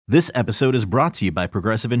This episode is brought to you by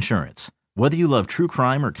Progressive Insurance. Whether you love true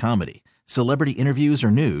crime or comedy, celebrity interviews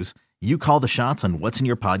or news, you call the shots on what's in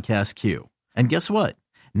your podcast queue. And guess what?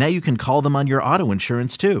 Now you can call them on your auto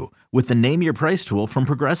insurance too with the Name Your Price tool from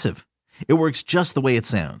Progressive. It works just the way it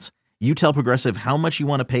sounds. You tell Progressive how much you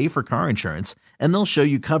want to pay for car insurance, and they'll show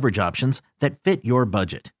you coverage options that fit your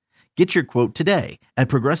budget. Get your quote today at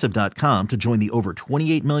Progressive.com to join the over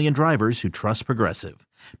 28 million drivers who trust Progressive.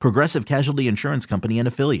 Progressive Casualty Insurance Company and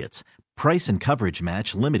Affiliates. Price and coverage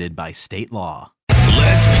match limited by state law.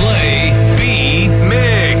 Let's play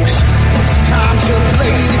B-Migs. It's time to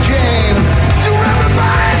play the game. So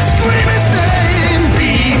everybody scream his name.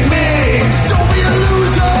 B-Migs, don't be a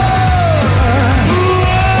loser.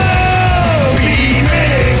 Whoa,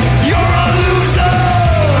 B-Migs, you're a loser.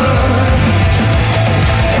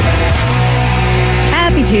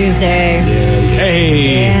 Happy Tuesday.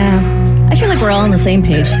 Hey. Yeah. I feel like we're all on the same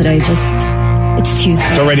page today. Just, it's Tuesday.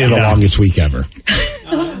 It's already the longest week ever.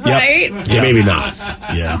 Right? Yeah, maybe not.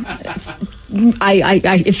 Yeah.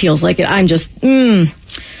 It feels like it. I'm just,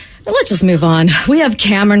 let's just move on. We have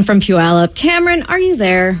Cameron from Puyallup. Cameron, are you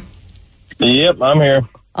there? Yep, I'm here.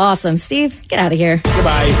 Awesome. Steve, get out of here.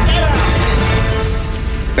 Goodbye.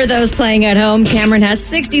 For those playing at home, Cameron has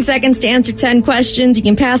 60 seconds to answer 10 questions. You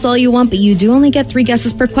can pass all you want, but you do only get 3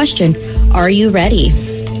 guesses per question. Are you ready?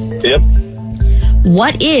 Yep.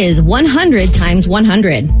 What is 100 times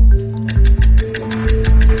 100?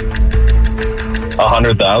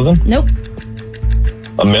 100,000? Nope.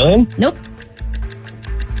 A million? Nope.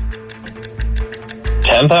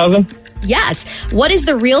 10,000? Yes. What is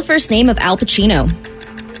the real first name of Al Pacino?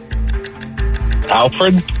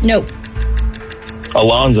 Alfred? Nope.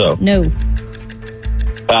 Alonzo? No.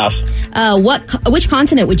 Pass. Which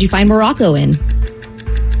continent would you find Morocco in?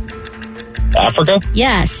 Africa?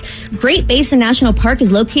 Yes. Great Basin National Park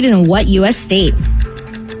is located in what U.S. state?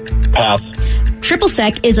 Pass. Triple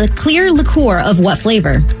Sec is a clear liqueur of what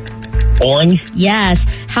flavor? Orange? Yes.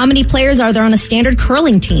 How many players are there on a standard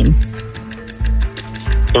curling team?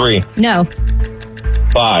 3. No.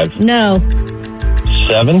 5. No.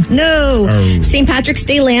 7. No. Oh. St. Patrick's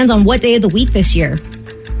Day lands on what day of the week this year?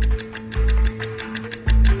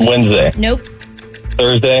 Wednesday. Nope.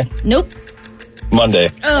 Thursday. Nope. Monday.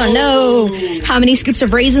 Oh, no. How many scoops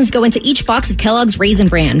of raisins go into each box of Kellogg's Raisin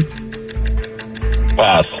Bran?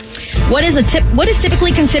 Pass. What is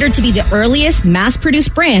typically considered to be the earliest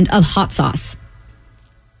mass-produced brand of hot sauce?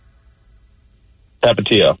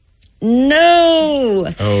 Tapatio. No.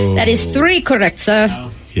 Oh. That is 3 correct, sir.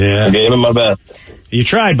 Yeah. I gave him my best. You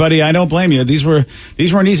tried, buddy. I don't blame you. These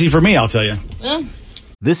weren't easy for me, I'll tell you. Well,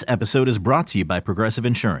 This episode is brought to you by Progressive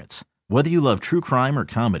Insurance. Whether you love true crime or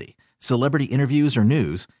comedy, celebrity interviews or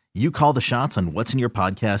news, you call the shots on what's in your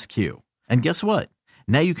podcast queue. And guess what?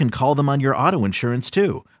 Now you can call them on your auto insurance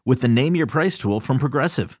too with the Name Your Price tool from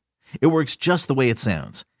Progressive. It works just the way it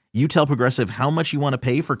sounds. You tell Progressive how much you want to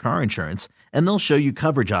pay for car insurance, and they'll show you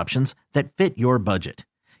coverage options that fit your budget.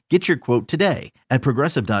 Get your quote today at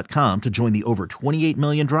Progressive.com to join the over 28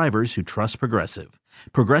 million drivers who trust Progressive.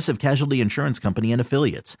 Progressive Casualty Insurance Company and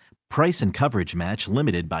Affiliates. Price and coverage match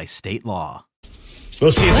limited by state law.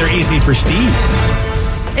 We'll see if they're easy for Steve.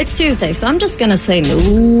 it's Tuesday, so I'm just going to say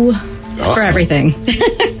no for everything.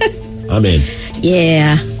 I'm in.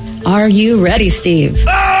 Yeah. Are you ready, Steve?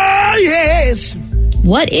 Ah, yes.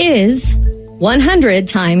 What is 100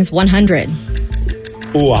 times 100?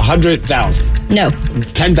 Ooh, 100,000. No.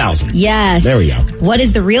 10,000. Yes. There we go. What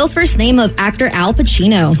is the real first name of actor Al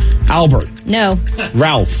Pacino? Albert. No.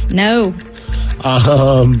 Ralph. No.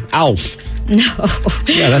 Alf. No.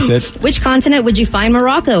 Yeah, that's it. Which continent would you find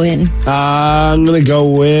Morocco in? I'm going to go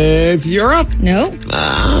with Europe. No.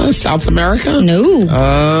 South America. No.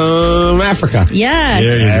 Africa. Yes.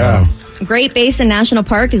 There you go. Great Basin National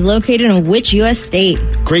Park is located in which U.S. state?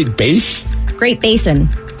 Great Base? Great Basin.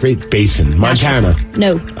 Great Basin. Montana.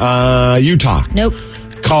 No. Utah. Nope.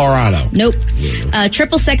 Colorado. Nope.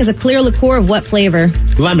 Triple Sec is a clear liqueur of what flavor?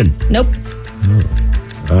 Lemon. Nope.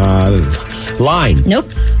 Lime.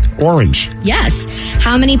 Nope. Orange. Yes.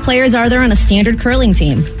 How many players are there on a standard curling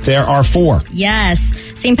team? There are 4. Yes.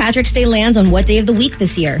 St. Patrick's Day lands on what day of the week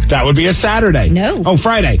this year? That would be a Saturday. No. Oh,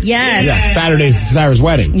 Friday. Yes. Yeah, Saturday's Sarah's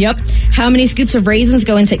wedding. Yep. How many scoops of raisins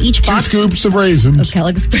go into each 2 box? scoops of raisins. Of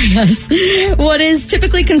Kellogg's Yes. What is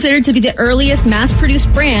typically considered to be the earliest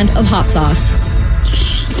mass-produced brand of hot sauce?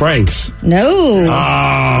 Frank's. No.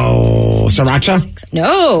 Oh, Sriracha?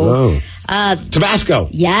 No. Oh. Tabasco.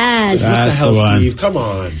 Yes. What the That's hell, the one. Steve? Come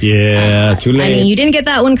on. Yeah, too late. I mean, you didn't get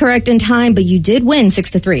that one correct in time, but you did win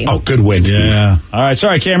 6-3. Oh, good win, Steve. Yeah. All right.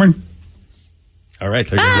 Sorry, Cameron. All right.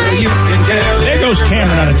 There goes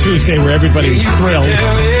Cameron on a Tuesday where everybody's thrilled.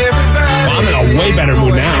 way better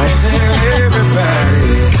mood now.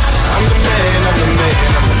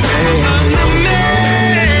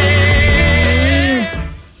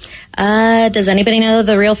 Does anybody know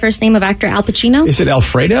the real first name of actor Al Pacino? Is it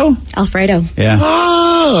Alfredo? Alfredo. Yeah.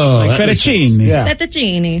 Oh, Like that makes fettuccine. sense. Yeah.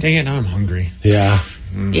 Fettuccine. Dang it, now I'm hungry. Yeah.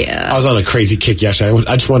 Yeah. I was on a crazy kick yesterday.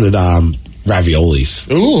 I just wanted raviolis.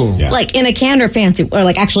 Ooh. Yeah. Like in a can or fancy, or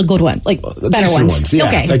like actual good one, like The better decent ones. Yeah.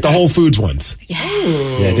 Okay. Like the Whole Foods ones. Yeah.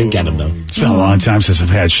 Yeah, I didn't get them though. It's been a long time since I've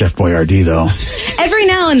had Chef Boyardee, though. Every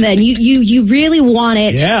now and then, you really want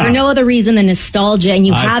it Yeah. for no other reason than nostalgia, and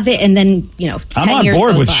you have it, and then 10 I'm on years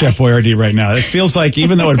board goes with by. Chef Boyardee right now. It feels like,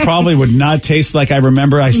 even though it probably would not taste like I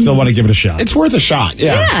remember, I still want to give it a shot. It's worth a shot.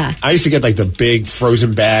 Yeah. Yeah. I used to get like the big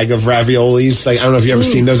frozen bag of raviolis. Like I don't know if you ever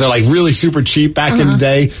seen those. They're like really super cheap back in the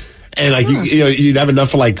day. And like you'd have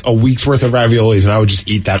enough for like a week's worth of raviolis, and I would just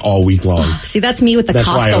eat that all week long. See, that's me with the That's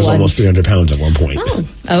Costco why I was ones. almost 300 pounds at one point. Oh,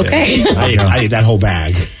 okay. I ate that whole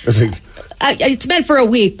bag. I was like, It's meant for a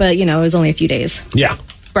week, but it was only a few days. yeah.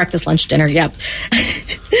 Breakfast, lunch, dinner. Yep.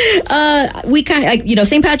 We kind of,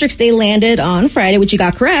 St. Patrick's Day landed on Friday, which you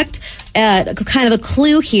got correct. Kind of a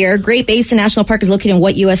clue here. Great Basin National Park is located in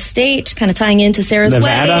what U.S. state? Kind of tying into Sarah's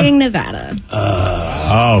Nevada? wedding, Nevada.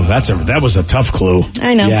 That was a tough clue.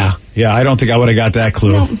 I know. Yeah. Yeah, I don't think I would have got that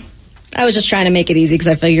clue. No. I was just trying to make it easy because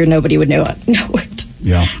I figured nobody would know it.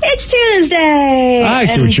 Yeah. It's Tuesday. I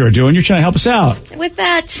see what you're doing. You're trying to help us out. With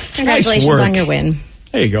that, congratulations work. on your win.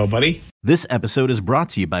 There you go, buddy. This episode is brought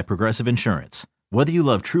to you by Progressive Insurance. Whether you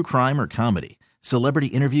love true crime or comedy, celebrity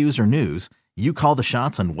interviews or news, you call the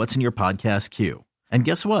shots on what's in your podcast queue. And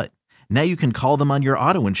guess what? Now you can call them on your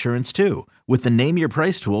auto insurance too with the Name Your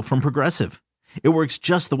Price tool from Progressive. It works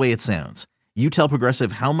just the way it sounds. You tell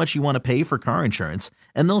Progressive how much you want to pay for car insurance,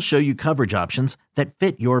 and they'll show you coverage options that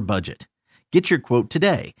fit your budget. Get your quote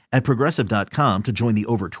today at Progressive.com to join the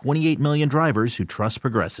over 28 million drivers who trust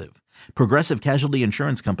Progressive. Progressive Casualty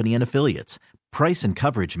Insurance Company and Affiliates. Price and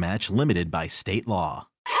coverage match limited by state law.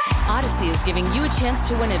 Odyssey is giving you a chance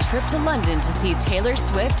to win a trip to London to see Taylor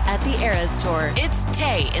Swift at the Eras Tour. It's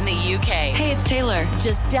Tay in the UK. Hey, it's Taylor.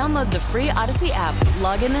 Just download the free Odyssey app,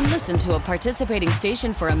 log in and listen to a participating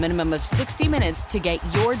station for a minimum of 60 minutes to get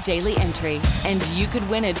your daily entry. And you could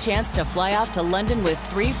win a chance to fly off to London with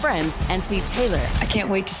 3 friends and see Taylor. I can't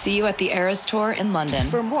wait to see you at the Eras Tour in London.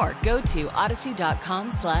 For more, go to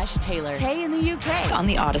odyssey.com/Taylor. Tay in the UK. It's on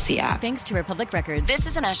the Odyssey app. Thanks to Republic Records. This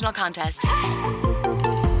is a national contest.